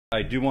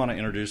I do want to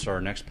introduce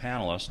our next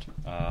panelist,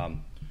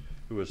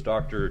 who is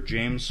Dr.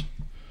 James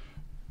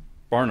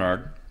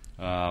Barnard,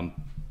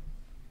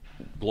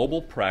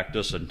 Global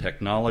Practice and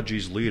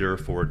Technologies Leader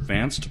for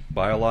Advanced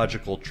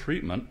Biological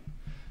Treatment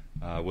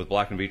with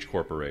Black & Veatch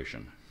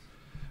Corporation.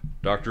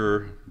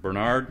 Dr.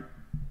 Barnard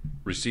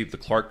received the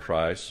Clark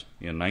Prize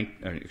in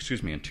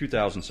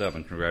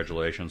 2007.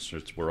 Congratulations.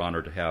 We're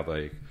honored to have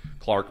a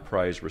Clark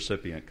Prize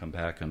recipient come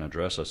back and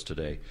address us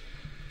today.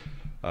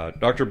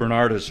 Dr.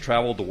 Barnard has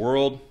traveled the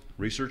world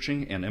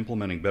researching and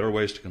implementing better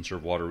ways to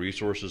conserve water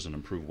resources and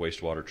improve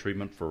wastewater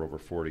treatment for over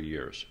 40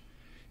 years.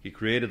 He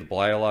created the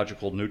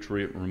biological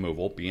nutrient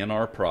removal,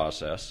 BNR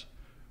process,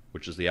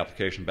 which is the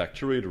application of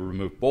bacteria to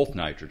remove both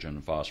nitrogen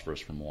and phosphorus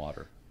from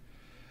water.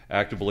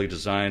 Actively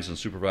designs and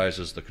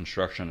supervises the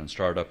construction and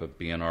startup of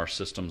BNR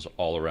systems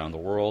all around the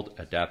world,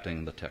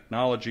 adapting the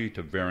technology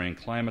to varying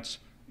climates,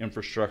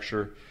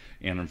 infrastructure,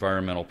 and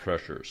environmental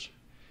pressures,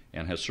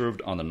 and has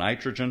served on the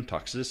Nitrogen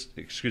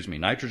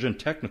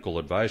Technical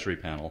Advisory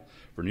Panel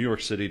for New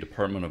York City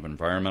Department of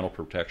Environmental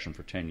Protection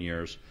for 10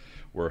 years,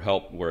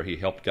 where he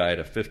helped guide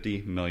a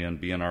 $50 million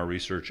BNR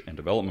research and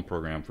development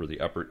program for the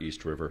Upper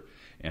East River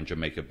and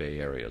Jamaica Bay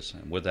areas.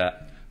 And with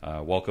that,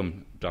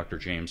 welcome Dr.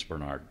 James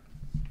Barnard.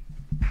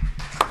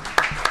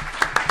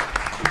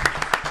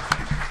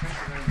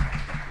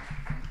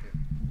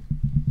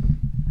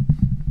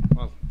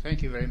 Well,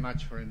 thank you very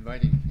much for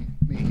inviting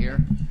me here.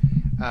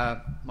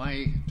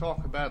 My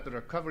talk about the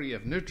recovery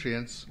of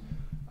nutrients,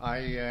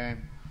 I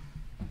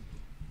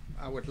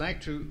would like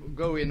to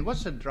go in.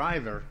 What's the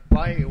driver?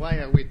 Why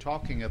are we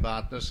talking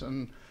about this?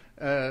 And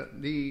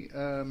the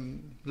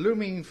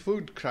looming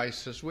food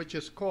crisis, which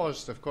is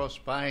caused, of course,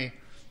 by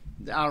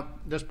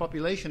this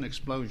population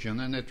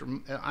explosion.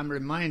 And I'm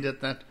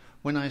reminded that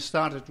when I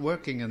started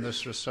working in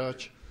this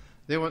research,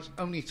 there was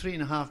only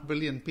 3.5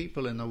 billion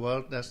people in the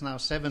world. There's now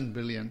 7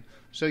 billion.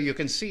 So you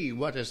can see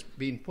what has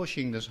been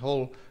pushing this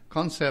whole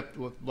concept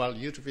with, well,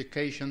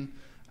 eutrophication,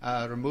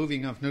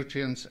 removing of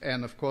nutrients,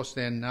 and of course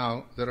then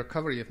now the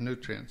recovery of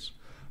nutrients.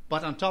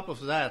 But on top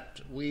of that,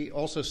 we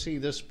also see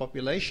this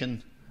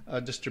population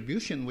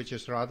distribution, which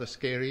is rather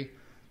scary,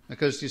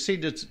 because you see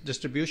this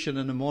distribution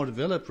in the more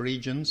developed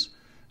regions,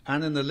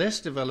 and in the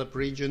less developed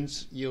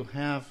regions you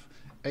have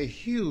a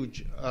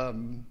huge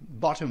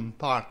bottom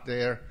part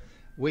there,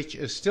 which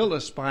is still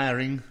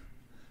aspiring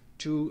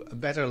to a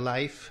better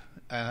life,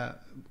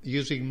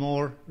 using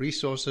more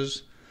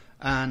resources,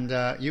 and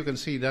you can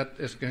see that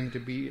is going to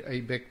be a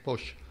big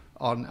push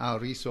on our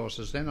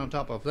resources. Then on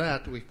top of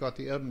that, we've got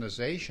the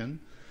urbanization,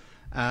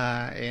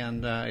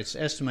 and it's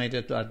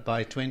estimated that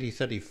by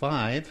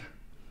 2035,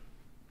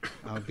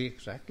 I'll be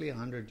exactly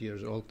 100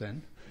 years old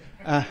then,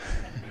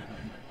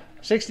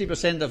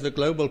 60% of the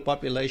global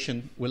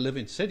population will live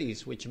in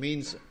cities, which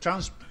means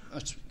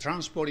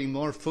transporting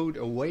more food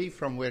away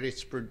from where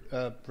it's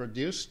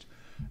produced,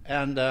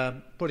 and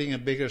putting a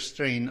bigger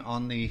strain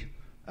on the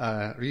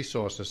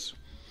resources.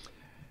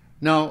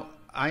 Now,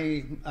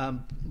 I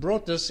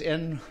brought this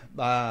in,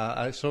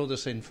 I saw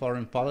this in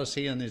Foreign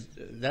Policy, and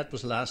that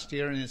was last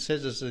year, and it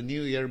says as the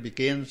new year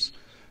begins,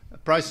 the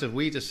price of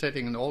wheat is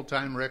setting an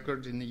all-time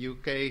record in the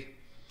UK.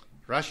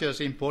 Russia is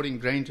importing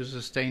grain to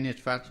sustain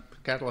its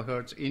cattle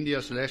herds. India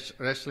is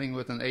wrestling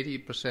with an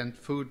 80%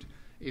 food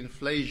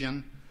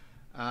inflation,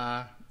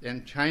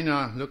 and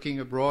China looking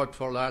abroad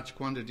for large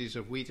quantities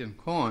of wheat and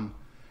corn.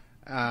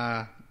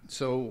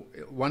 So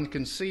one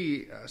can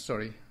see,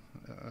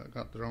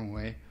 got the wrong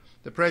way,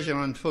 the pressure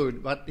on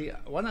food. But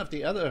one of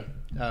the other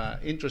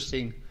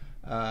interesting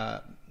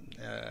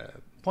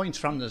points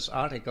from this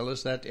article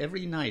is that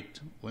every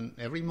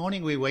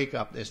morning we wake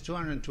up, there's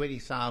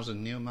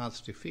 220,000 new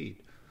mouths to feed.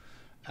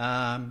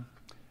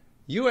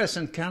 US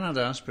and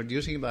Canada is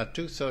producing about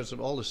 2/3 of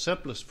all the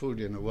surplus food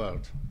in the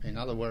world. In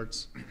other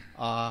words,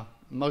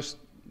 most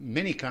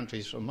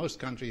countries,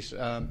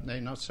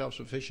 they're not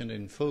self-sufficient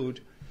in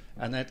food,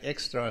 and that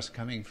extra is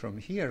coming from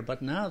here.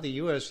 But now the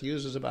US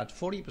uses about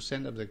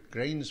 40% of the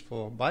grains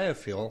for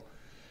biofuel,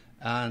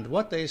 and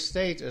what they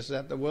state is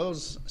that the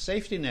world's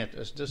safety net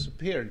has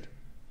disappeared.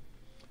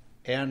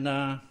 And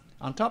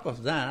on top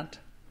of that,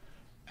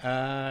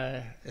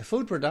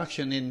 food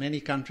production in many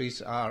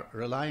countries are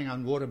relying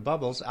on water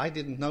bubbles. I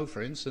didn't know,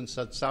 for instance,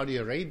 that Saudi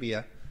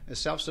Arabia is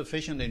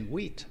self-sufficient in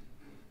wheat,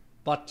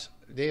 but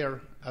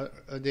their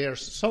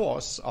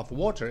source of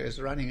water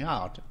is running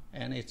out,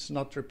 and it's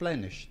not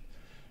replenished.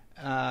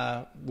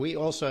 We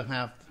also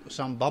have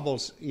some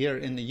bubbles here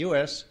in the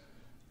US,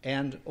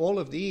 and all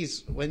of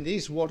these, when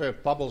these water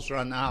bubbles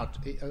run out,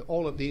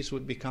 all of these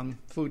would become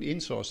food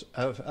importers.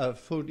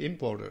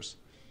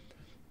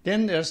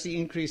 Then there's the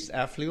increased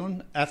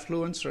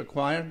affluence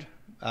required,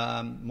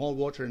 more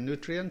water and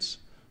nutrients,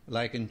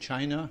 like in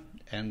China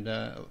and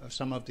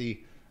some of the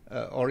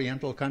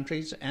Oriental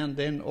countries. And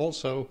then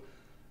also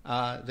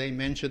they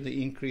mentioned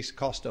the increased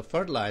cost of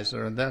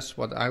fertilizer, and that's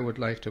what I would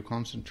like to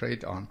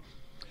concentrate on.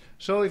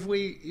 So if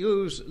we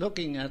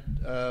looking at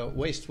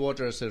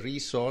wastewater as a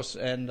resource,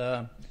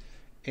 and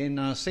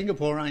In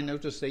Singapore, I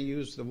noticed they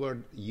use the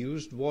word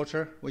used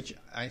water, which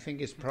I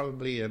think is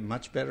probably a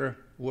much better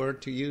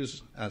word to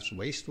use as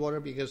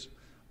wastewater, because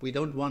we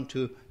don't want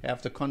to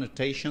have the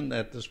connotation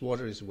that this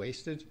water is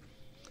wasted.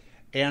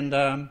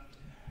 And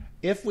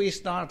if we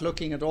start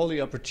looking at all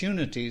the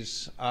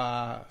opportunities,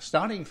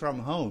 starting from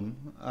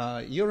home,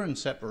 urine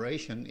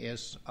separation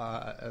is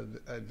a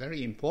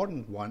very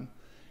important one.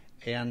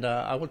 And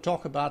I will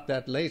talk about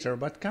that later.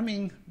 But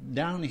coming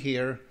down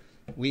here,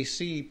 we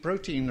see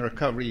protein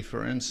recovery,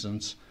 for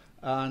instance,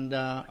 and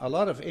a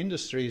lot of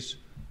industries,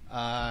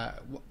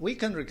 we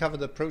can recover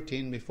the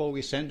protein before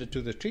we send it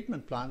to the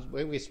treatment plants,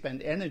 where we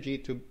spend energy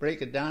to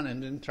break it down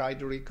and then try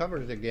to recover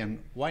it again.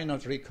 Why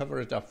not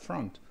recover it up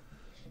front?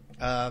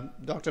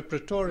 Dr.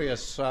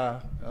 Pretorius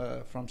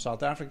from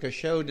South Africa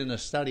showed in a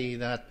study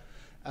that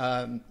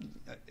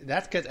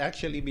that could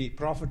actually be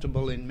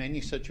profitable in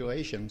many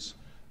situations.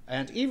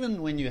 And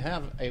even when you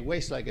have a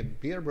waste like a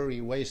beerberry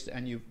waste,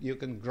 and you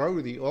can grow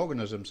the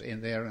organisms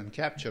in there and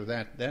capture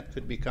that, that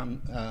could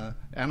become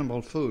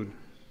animal food.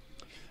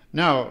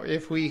 Now,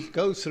 if we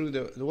go through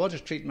the water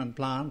treatment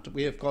plant,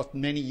 we have got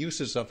many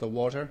uses of the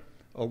water.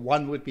 Or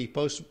one would be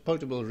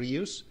potable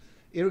reuse.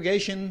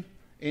 Irrigation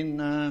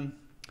in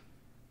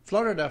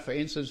Florida, for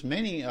instance,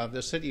 many of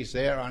the cities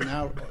there are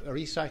now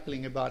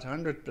recycling about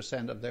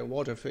 100% of their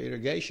water for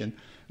irrigation,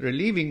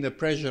 relieving the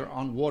pressure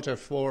on water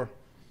for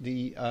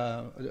the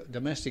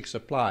domestic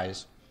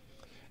supplies.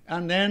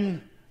 And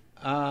then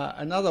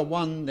another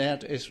one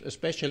that is,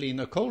 especially in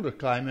the colder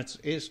climates,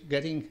 is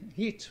getting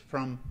heat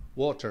from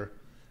water,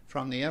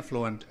 from the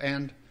effluent.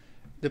 And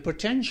the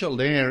potential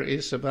there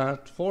is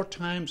about 4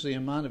 times the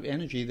amount of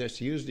energy that's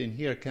used in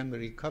here can be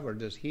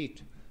recovered as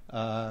heat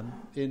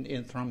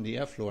from the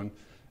effluent.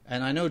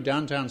 And I know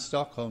downtown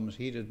Stockholm is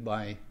heated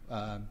by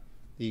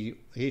the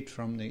heat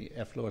from the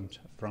effluent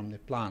from the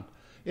plant.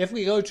 If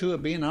we go to a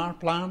Barnard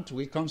plant,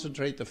 we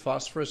concentrate the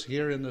phosphorus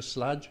here in the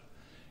sludge,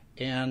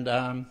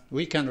 and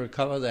we can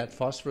recover that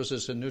phosphorus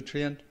as a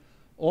nutrient,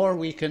 or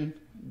we can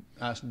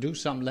do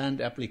some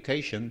land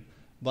application,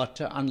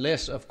 but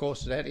unless, of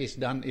course, that is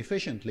done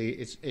efficiently,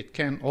 it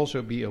can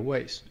also be a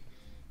waste.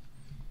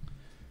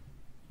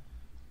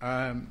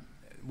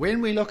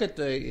 When we look at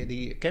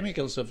the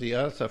chemicals of the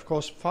earth, of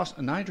course,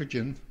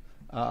 nitrogen,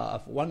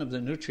 one of the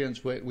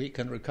nutrients where we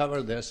can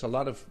recover. There's a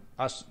lot of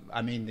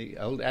the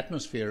old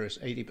atmosphere is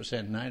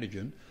 80%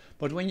 nitrogen.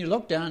 But when you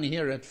look down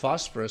here at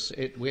phosphorus,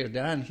 we're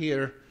down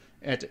here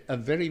at a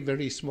very,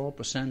 very small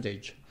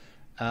percentage.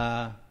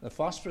 The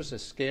phosphorus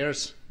is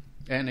scarce,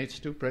 and it's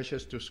too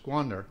precious to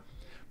squander.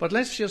 But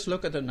let's just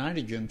look at the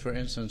nitrogen, for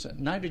instance.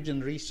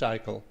 Nitrogen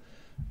recycle.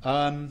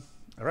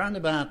 Around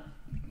about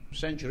a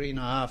century and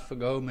a half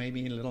ago,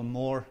 maybe a little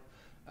more,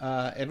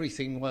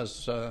 everything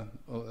was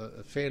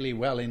fairly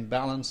well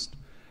imbalanced,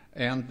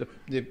 and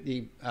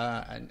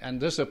and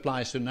this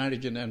applies to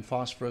nitrogen and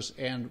phosphorus.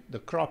 And the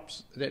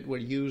crops that were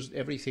used,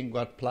 everything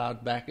got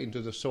plowed back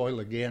into the soil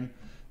again,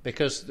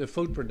 because the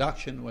food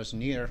production was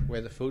near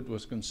where the food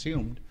was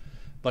consumed.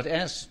 But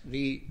as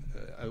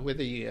with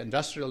the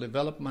industrial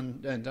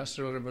development,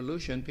 industrial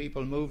revolution,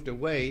 people moved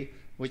away,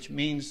 which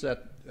means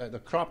that the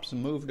crops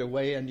moved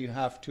away, and you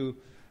have to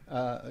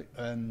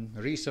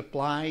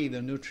resupply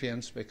the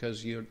nutrients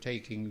because you're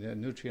taking the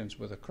nutrients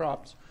with the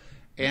crops.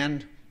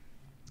 And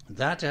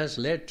that has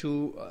led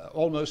to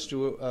almost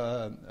to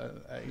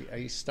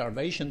a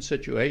starvation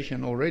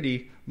situation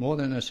already more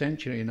than a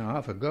century and a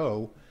half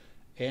ago.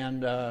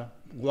 And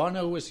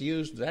guano was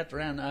used, that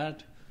ran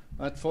out.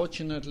 But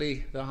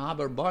fortunately, the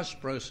Haber-Bosch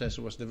process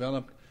was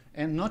developed,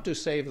 and not to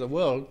save the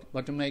world,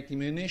 but to make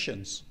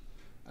munitions.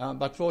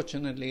 But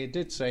fortunately, it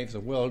did save the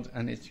world,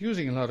 and it's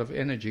using a lot of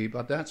energy,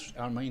 but that's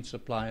our main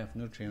supply of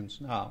nutrients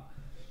now.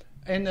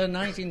 In the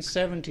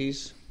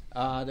 1970s,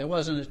 there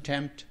was an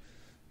attempt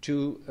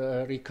to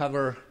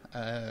recover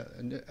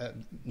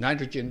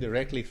nitrogen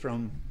directly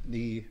from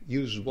the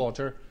used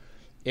water.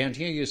 And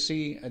here you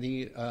see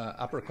the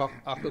Upper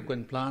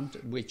Occoquan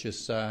plant, which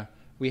is,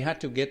 we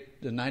had to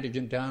get the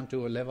nitrogen down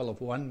to a level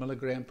of 1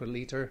 milligram per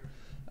liter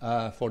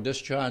for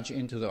discharge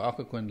into the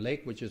Occoquan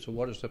Lake, which is a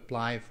water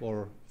supply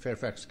for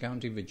Fairfax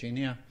County,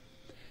 Virginia.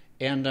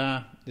 And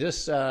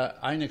this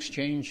ion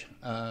exchange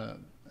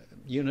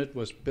unit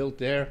was built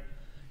there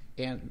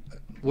and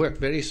worked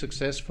very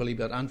successfully,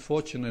 but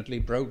unfortunately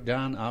broke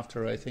down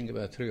after, I think,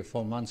 about 3 or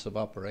 4 months of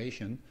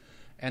operation.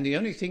 And the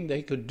only thing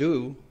they could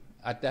do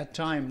at that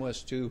time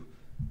was to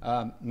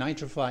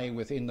nitrify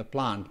within the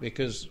plant,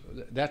 because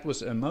that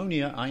was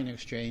ammonia ion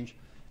exchange,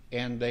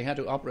 and they had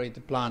to operate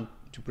the plant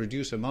to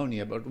produce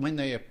ammonia. But when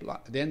they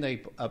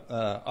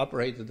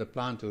operated the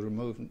plant to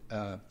remove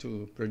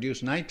to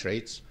produce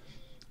nitrates,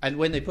 and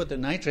when they put the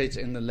nitrates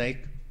in the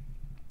lake,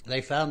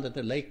 they found that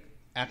the lake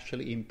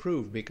actually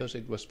improved because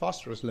it was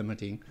phosphorus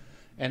limiting,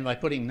 and by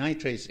putting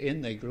nitrates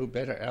in, they grew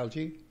better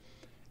algae.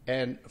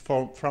 And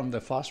from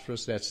the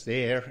phosphorus that's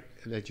there,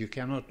 that you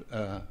cannot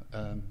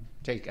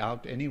take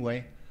out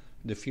anyway,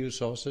 the few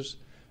sources,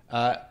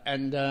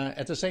 and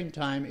at the same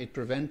time, it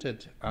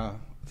prevented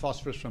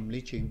phosphorus from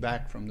leaching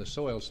back from the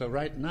soil. So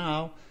right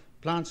now,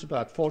 plant's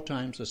about 4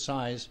 times the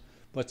size,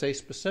 but they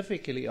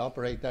specifically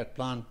operate that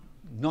plant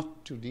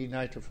not to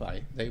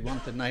denitrify. They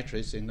want the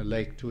nitrates in the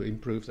lake to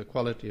improve the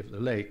quality of the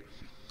lake.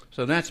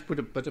 So that's put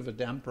a bit of a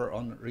damper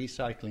on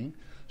recycling.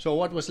 So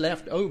what was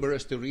left over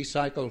is to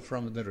recycle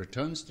from the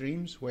return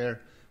streams,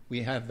 where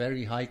we have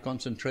very high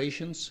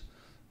concentrations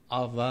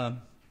of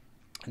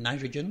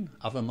nitrogen,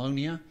 of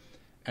ammonia.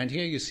 And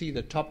here you see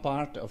the top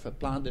part of a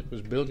plant that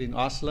was built in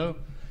Oslo,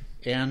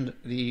 and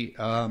the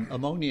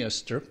ammonia is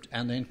stripped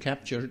and then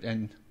captured,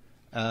 and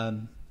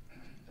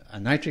a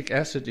nitric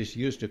acid is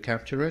used to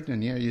capture it.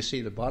 And here you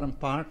see the bottom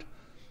part.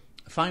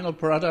 Final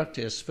product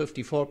is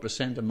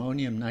 54%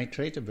 ammonium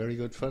nitrate, a very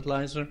good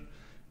fertilizer,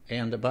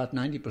 and about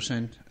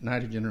 90%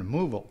 nitrogen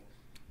removal.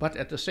 But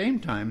at the same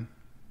time,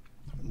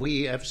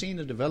 we have seen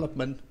the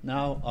development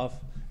now of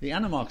the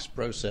Animox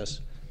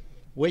process,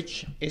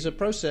 which is a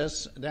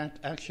process that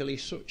actually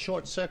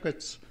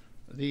short-circuits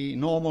the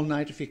normal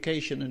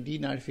nitrification and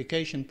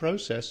denitrification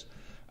process.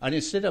 And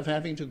instead of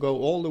having to go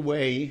all the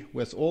way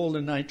with all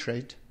the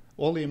nitrate,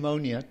 all the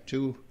ammonia,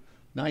 to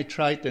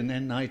nitrite and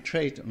then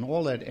nitrate and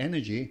all that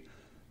energy,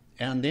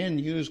 and then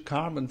use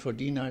carbon for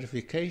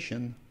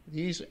denitrification,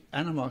 these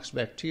Animox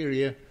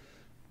bacteria,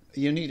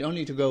 you need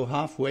only to go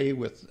halfway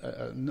with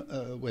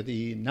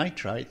the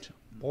nitrite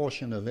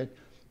portion of it,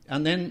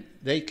 and then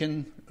they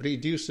can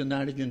reduce the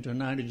nitrogen to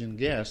nitrogen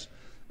gas.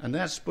 And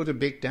that's put a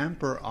big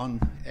damper on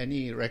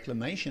any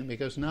reclamation,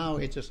 because now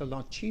it is a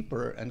lot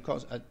cheaper and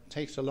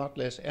takes a lot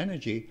less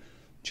energy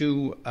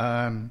to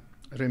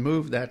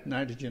remove that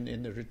nitrogen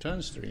in the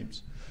return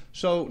streams.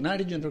 So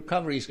nitrogen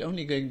recovery is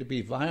only going to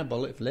be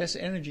viable if less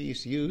energy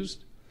is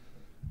used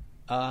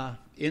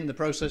in the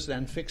process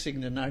than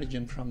fixing the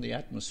nitrogen from the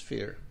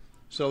atmosphere.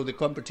 So the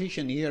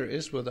competition here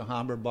is with the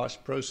Haber-Bosch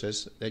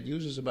process that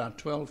uses about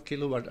 12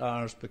 kilowatt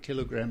hours per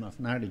kilogram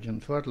of nitrogen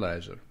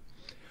fertilizer.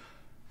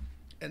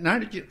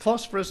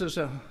 Phosphorus is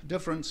a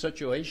different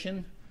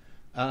situation.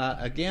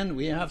 Again,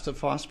 we have the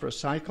phosphorus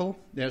cycle.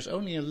 There's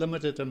only a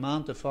limited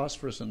amount of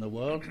phosphorus in the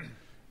world.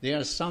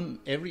 There's some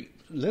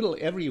little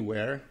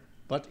everywhere,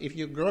 but if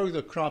you grow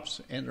the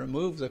crops and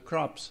remove the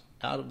crops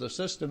out of the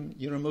system,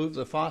 you remove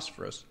the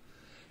phosphorus.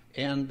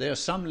 And there's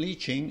some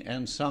leaching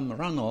and some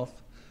runoff,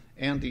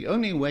 and the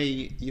only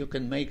way you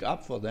can make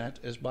up for that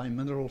is by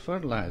mineral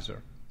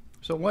fertilizer.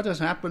 So what has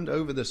happened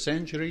over the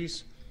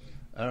centuries?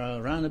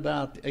 Around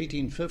about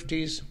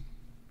 1850s,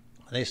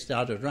 they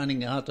started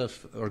running out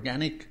of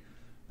organic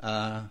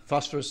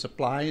phosphorus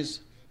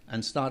supplies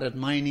and started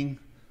mining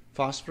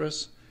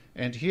phosphorus.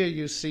 And here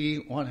you see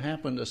what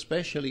happened,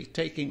 especially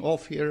taking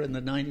off here in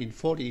the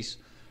 1940s.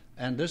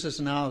 And this is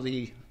now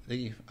the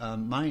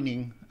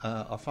mining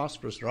of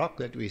phosphorus rock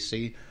that we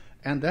see,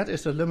 and that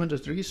is a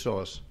limited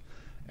resource.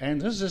 And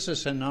this is a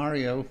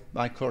scenario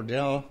by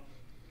Cordell,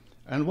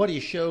 and what he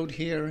showed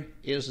here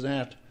is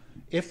that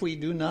if we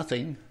do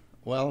nothing,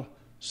 well,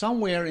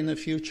 somewhere in the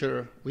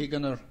future we're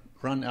going to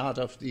run out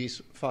of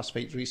these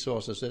phosphate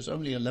resources. There's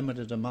only a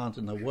limited amount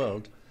in the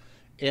world.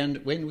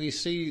 And when we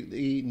see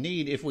the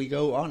need, if we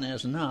go on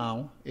as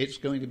now, it's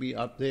going to be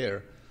up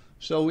there.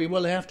 So we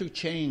will have to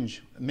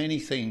change many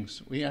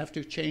things. We have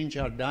to change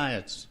our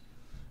diets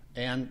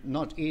and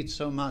not eat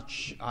so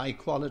much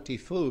high-quality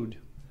food.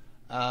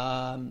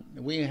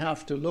 We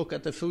have to look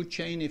at the food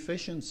chain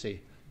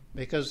efficiency,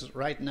 because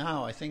right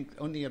now I think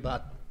only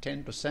about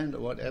 10% or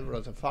whatever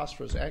of the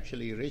phosphorus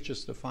actually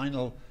reaches the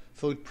final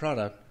food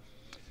product.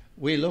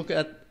 We look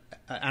at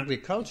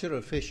agriculture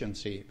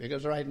efficiency,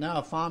 because right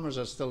now farmers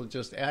are still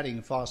just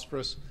adding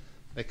phosphorus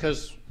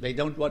because they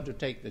don't want to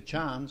take the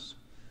chance.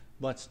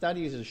 But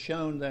studies have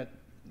shown that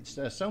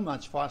there's so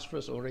much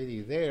phosphorus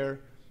already there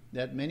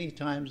that many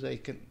times they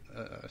can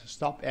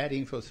stop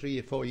adding for 3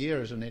 or 4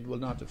 years and it will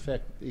not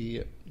affect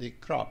the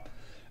crop.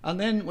 And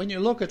then when you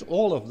look at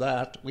all of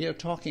that, we are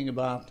talking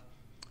about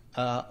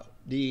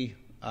the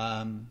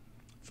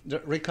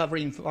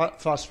recovering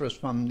phosphorus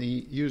from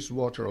the used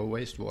water or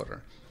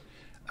wastewater.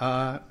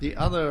 The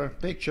other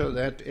picture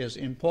that is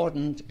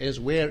important is,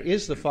 where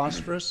is the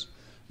phosphorus?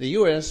 The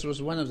U.S.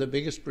 was one of the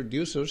biggest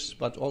producers,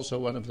 but also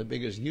one of the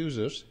biggest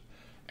users,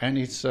 and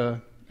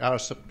our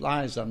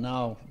supplies are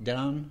now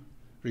down,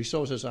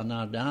 resources are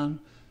now down,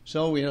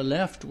 so we are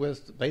left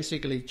with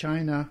basically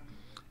China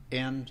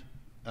and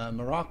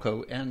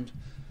Morocco. And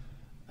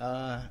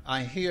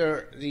I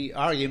hear the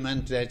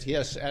argument that,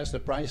 yes, as the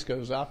price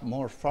goes up,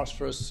 more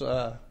phosphorus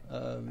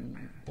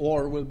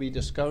ore will be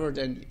discovered,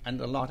 and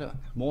a lot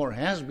more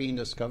has been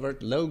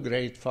discovered,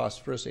 low-grade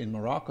phosphorus in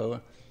Morocco.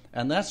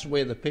 And that's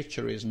where the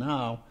picture is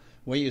now,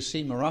 where you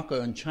see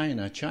Morocco and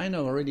China.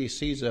 China already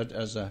sees it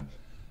as a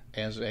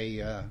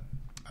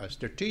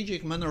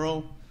strategic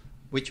mineral,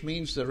 which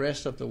means the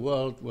rest of the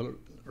world will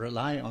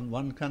rely on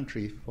one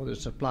country for the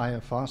supply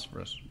of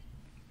phosphorus.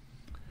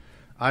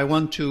 I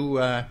want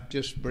to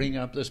just bring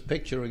up this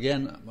picture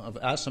again of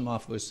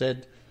Asimov, who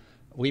said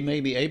we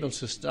may be able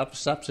to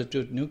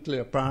substitute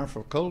nuclear power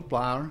for coal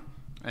power,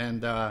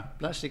 and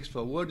plastics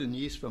for wood, and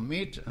yeast for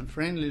meat, and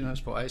friendliness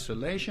for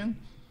isolation.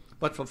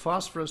 But for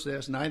phosphorus,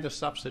 there's neither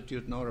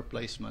substitute nor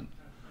replacement.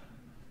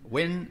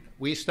 when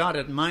we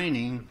started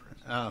mining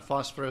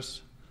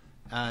phosphorus,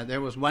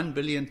 there was 1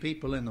 billion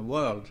people in the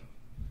world,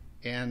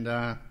 and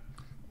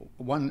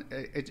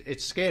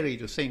it's scary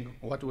to think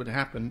what would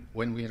happen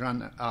when we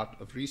run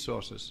out of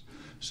resources.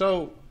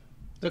 So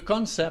the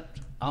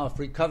concept of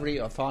recovery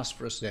of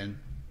phosphorus then,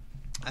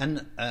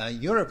 and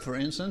Europe, for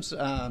instance,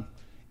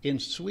 in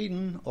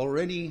Sweden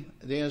already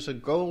there's a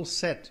goal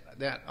set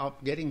that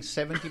of getting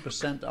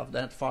 70% of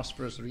that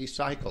phosphorus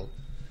recycled.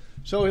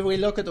 So if we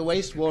look at the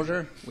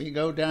wastewater, we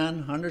go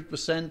down,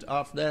 100%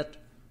 of that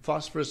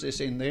phosphorus is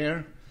in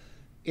there.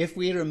 If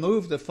we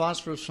remove the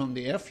phosphorus from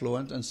the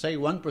effluent and say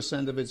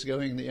 1% of it's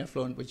going in the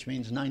effluent, which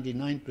means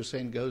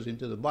 99% goes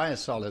into the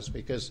biosolids,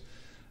 because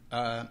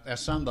as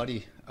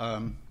somebody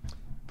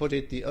put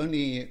it, the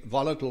only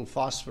volatile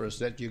phosphorus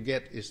that you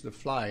get is the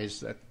flies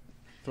that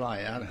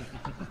fly out.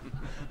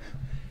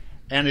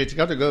 And it's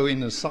got to go in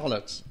the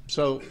solids.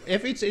 So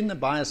if it's in the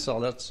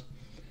biosolids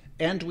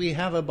and we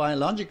have a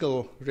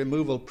biological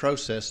removal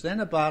process, then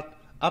about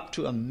up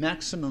to a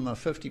maximum of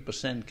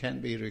 50%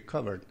 can be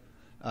recovered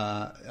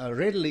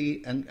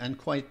readily and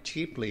quite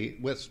cheaply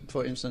with,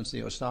 for instance,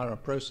 the Ostara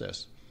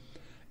process.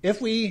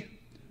 If we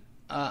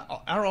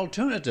our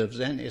alternative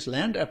then is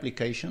land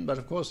application, but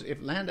of course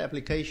if land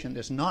application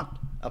is not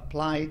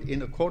applied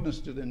in accordance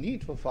to the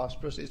need for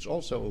phosphorus, it's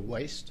also a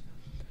waste.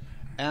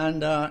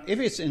 And if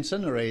it's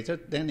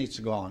incinerated, then it's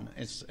gone,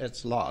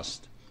 it's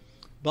lost.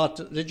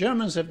 But the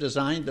Germans have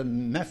designed the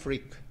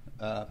MEFRIC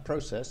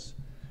process,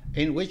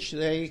 in which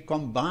they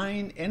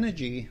combine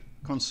energy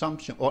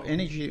consumption or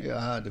energy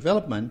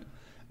development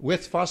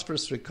with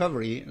phosphorus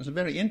recovery. It's a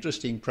very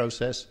interesting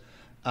process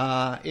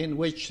in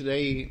which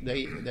they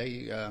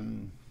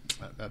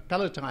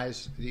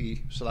pelletize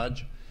the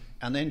sludge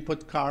and then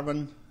put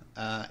carbon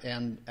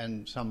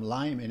and some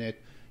lime in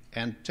it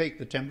and take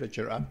the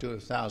temperature up to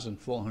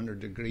 1,400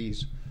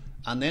 degrees.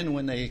 And then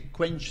when they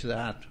quench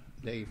that,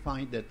 they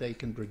find that they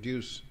can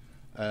produce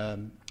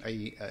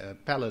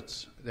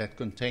pellets that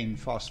contain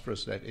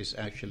phosphorus that is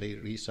actually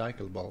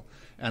recyclable.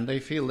 And they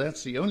feel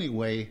that's the only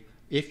way,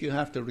 if you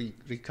have to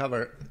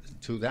recover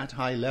to that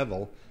high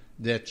level,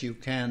 that you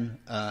can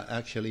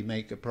actually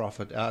make a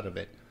profit out of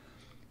it.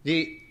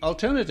 The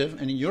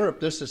alternative, and in Europe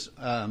this is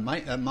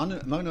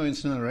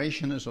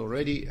mono-incineration is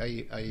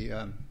already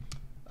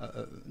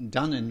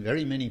done in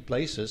very many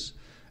places.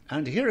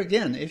 And here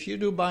again, if you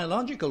do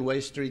biological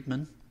waste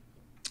treatment,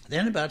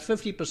 then about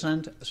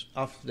 50%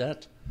 of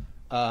that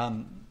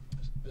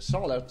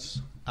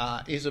solids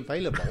is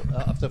available,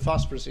 of the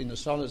phosphorus in the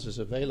solids is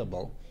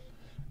available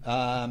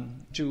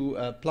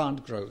to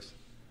plant growth.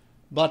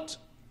 But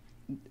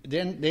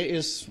then there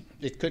is,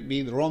 it could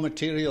be the raw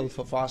material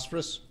for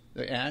phosphorus,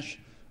 the ash,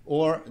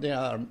 or there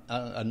are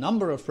a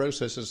number of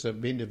processes that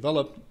have been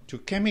developed to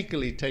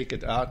chemically take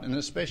it out, and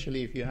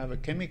especially if you have a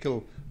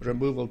chemical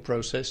removal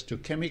process to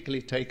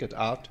chemically take it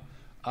out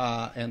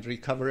and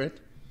recover it.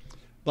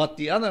 But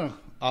the other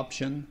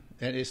option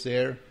that is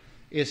there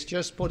is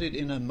just put it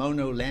in a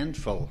mono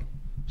landfill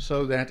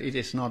so that it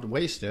is not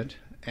wasted.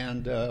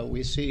 And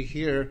we see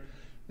here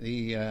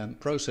the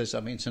process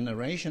of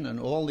incineration, and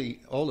all the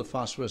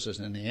phosphorus is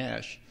in the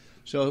ash.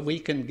 So if we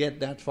can get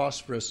that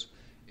phosphorus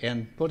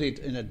and put it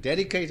in a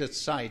dedicated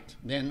site,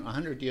 then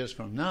 100 years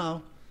from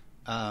now,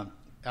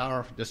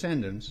 our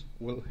descendants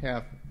will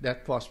have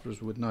that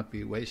phosphorus would not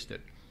be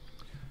wasted.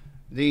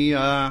 The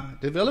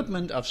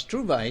development of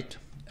struvite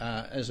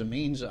as a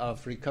means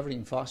of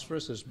recovering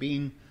phosphorus has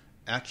been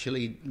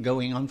actually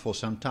going on for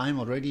some time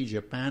already.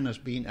 Japan has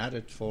been at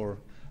it for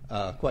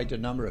quite a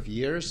number of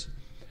years.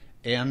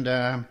 And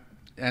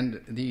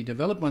the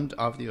development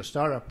of the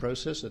Ostara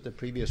process that the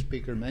previous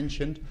speaker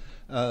mentioned,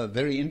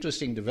 very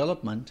interesting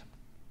development.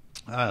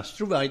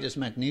 Struvite is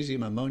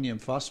magnesium ammonium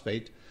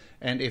phosphate,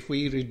 and if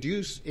we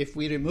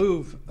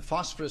remove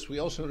phosphorus, we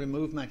also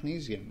remove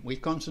magnesium. We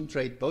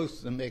concentrate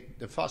both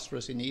the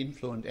phosphorus in the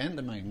influent and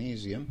the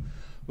magnesium.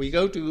 We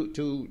go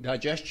to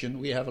digestion,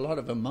 we have a lot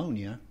of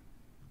ammonia,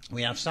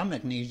 we have some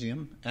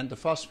magnesium and the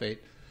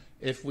phosphate.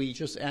 If we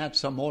just add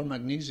some more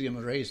magnesium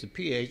and raise the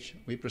pH,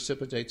 we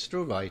precipitate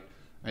struvite.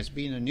 It's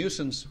been a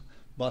nuisance,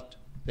 but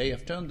they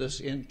have turned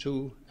this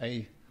into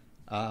an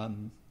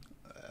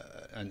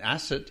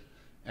acid,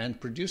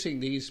 and producing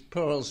these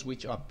pearls,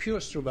 which are pure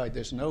struvite.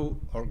 There's no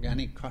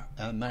organic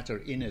matter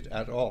in it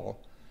at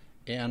all.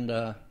 And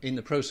in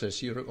the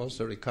process, you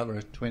also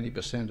recover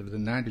 20% of the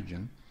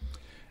nitrogen.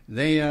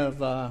 They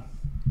have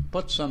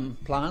put some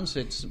plants.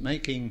 It's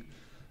making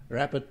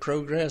rapid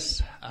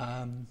progress.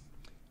 A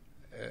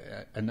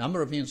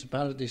number of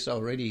municipalities are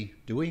already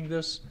doing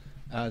this.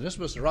 This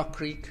was Rock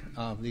Creek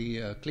of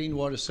the Clean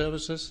Water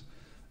Services,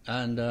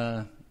 and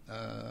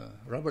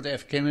Robert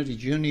F. Kennedy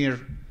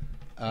Jr.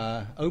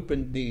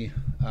 Opened the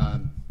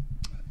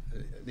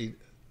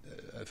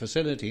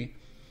facility,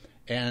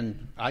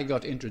 and I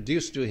got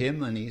introduced to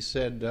him, and he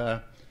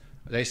said,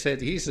 they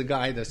said he's the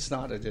guy that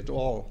started it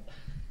all.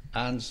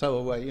 And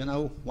so,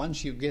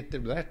 once you get to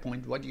that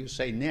point, what do you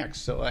say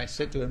next? So I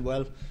said to him,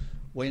 well,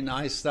 when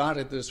I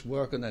started this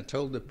work and I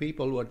told the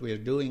people what we are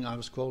doing, I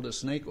was called a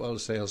snake oil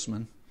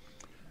salesman.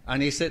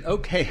 And he said,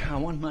 okay, I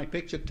want my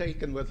picture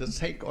taken with the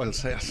snake oil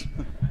cells.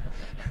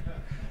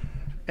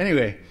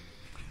 Anyway,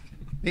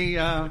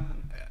 it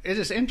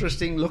is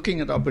interesting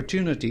looking at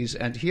opportunities.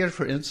 And here,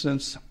 for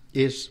instance,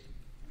 is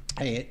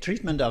a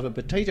treatment of a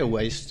potato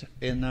waste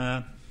in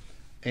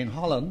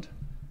Holland.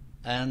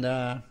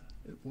 And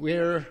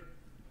where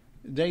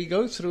they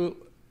go through,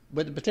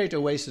 but the potato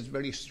waste is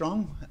very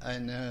strong,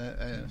 and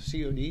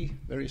COD,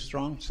 very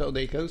strong. So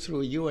they go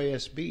through a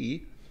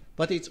UASB,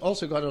 but it's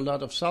also got a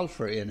lot of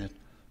sulfur in it.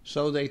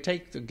 So they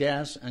take the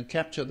gas and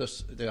capture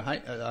the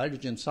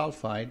hydrogen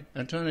sulfide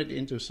and turn it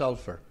into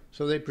sulfur.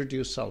 So they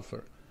produce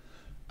sulfur.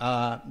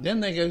 Then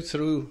they go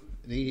through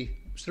the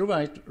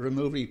struvite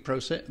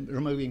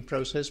removing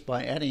process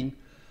by adding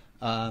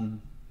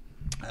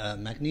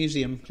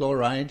magnesium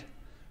chloride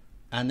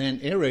and then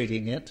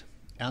aerating it.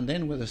 And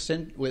then with a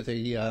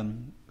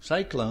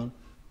cyclone,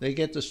 they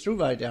get the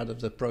struvite out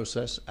of the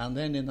process. And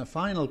then in the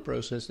final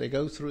process, they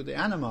go through the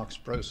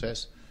Anamox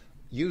process,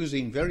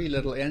 using very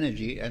little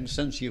energy, and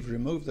since you've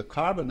removed the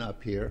carbon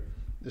up here,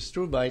 the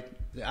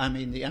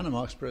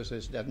Anamox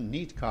process doesn't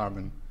need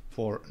carbon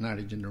for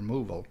nitrogen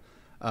removal.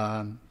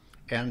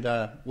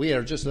 We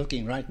are just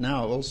looking right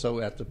now also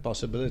at the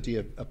possibility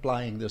of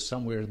applying this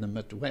somewhere in the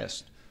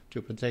Midwest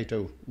to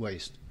potato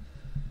waste.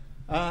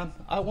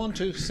 I want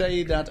to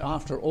say that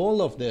after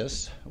all of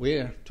this,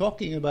 we're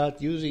talking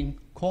about using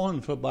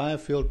corn for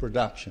biofuel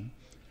production,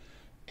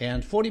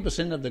 and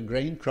 40% of the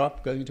grain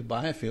crop going to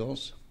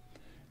biofuels.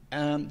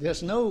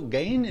 There's no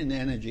gain in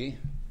energy,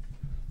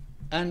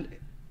 and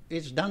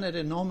it's done at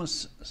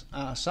enormous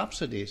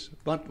subsidies.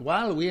 But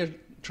while we're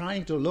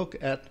trying to look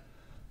at,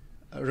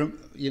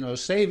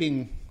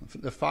 saving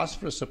the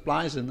phosphorus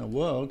supplies in the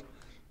world,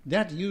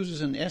 that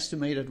uses an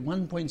estimated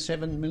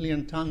 1.7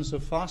 million tons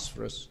of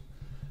phosphorus,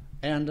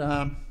 and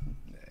there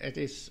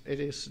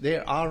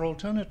are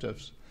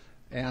alternatives,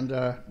 and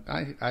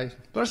I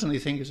personally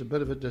think it's a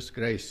bit of a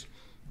disgrace.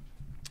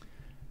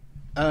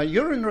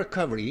 Urine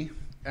recovery.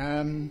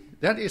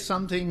 That is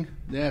something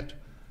that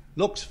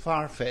looks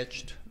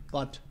far-fetched,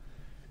 but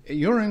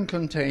urine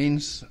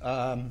contains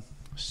 70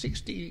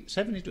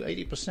 to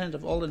 80%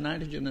 of all the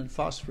nitrogen and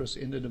phosphorus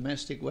in the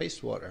domestic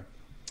wastewater.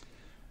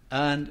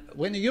 And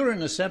when the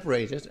urine is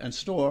separated and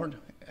stored,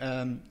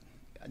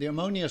 the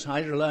ammonia is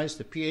hydrolyzed,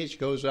 the pH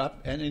goes up,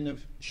 and in a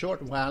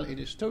short while it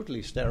is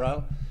totally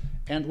sterile.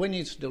 And when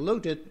it's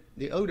diluted,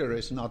 the odor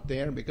is not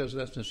there because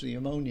that's the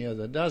ammonia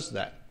that does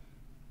that.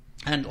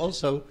 And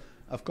also,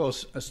 of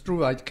course, a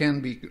struvite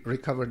can be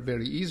recovered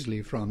very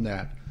easily from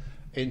that.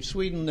 In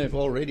Sweden, they've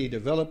already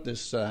developed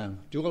this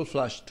dual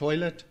flush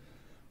toilet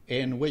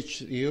in which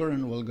the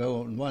urine will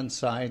go on one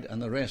side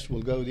and the rest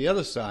will go the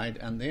other side,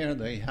 and there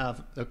they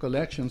have a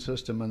collection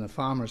system and the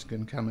farmers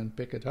can come and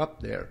pick it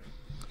up there.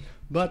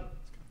 But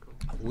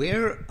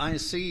where I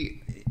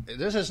see,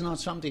 this is not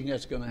something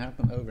that's going to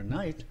happen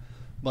overnight,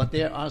 but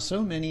there are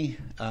so many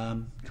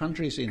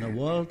countries in the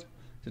world,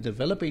 the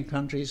developing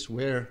countries,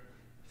 where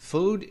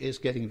food is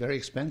getting very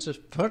expensive,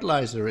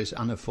 fertilizer is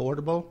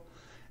unaffordable,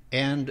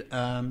 and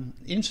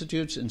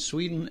institutes in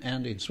Sweden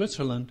and in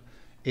Switzerland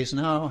is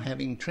now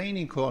having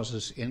training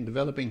courses in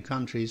developing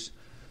countries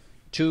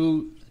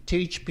to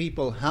teach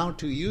people how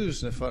to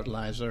use the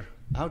fertilizer,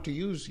 how to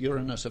use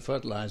urine as a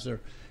fertilizer.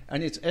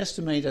 And it's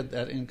estimated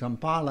that in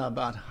Kampala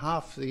about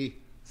half the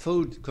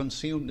food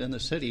consumed in the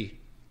city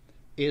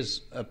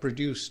is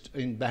produced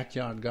in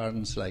backyard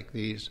gardens like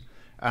these.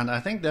 And I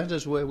think that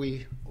is where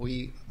we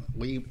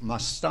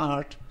must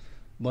start,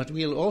 but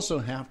we'll also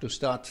have to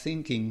start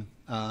thinking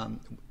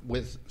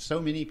with so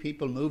many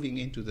people moving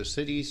into the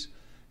cities,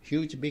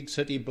 huge big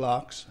city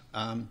blocks,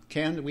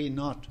 can we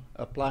not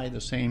apply the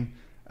same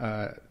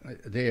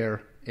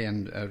there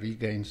and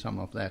regain some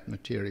of that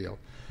material?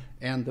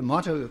 And the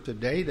motto of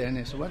today then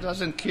is, what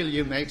doesn't kill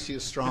you makes you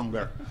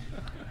stronger.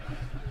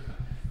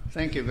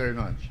 Thank you very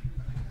much.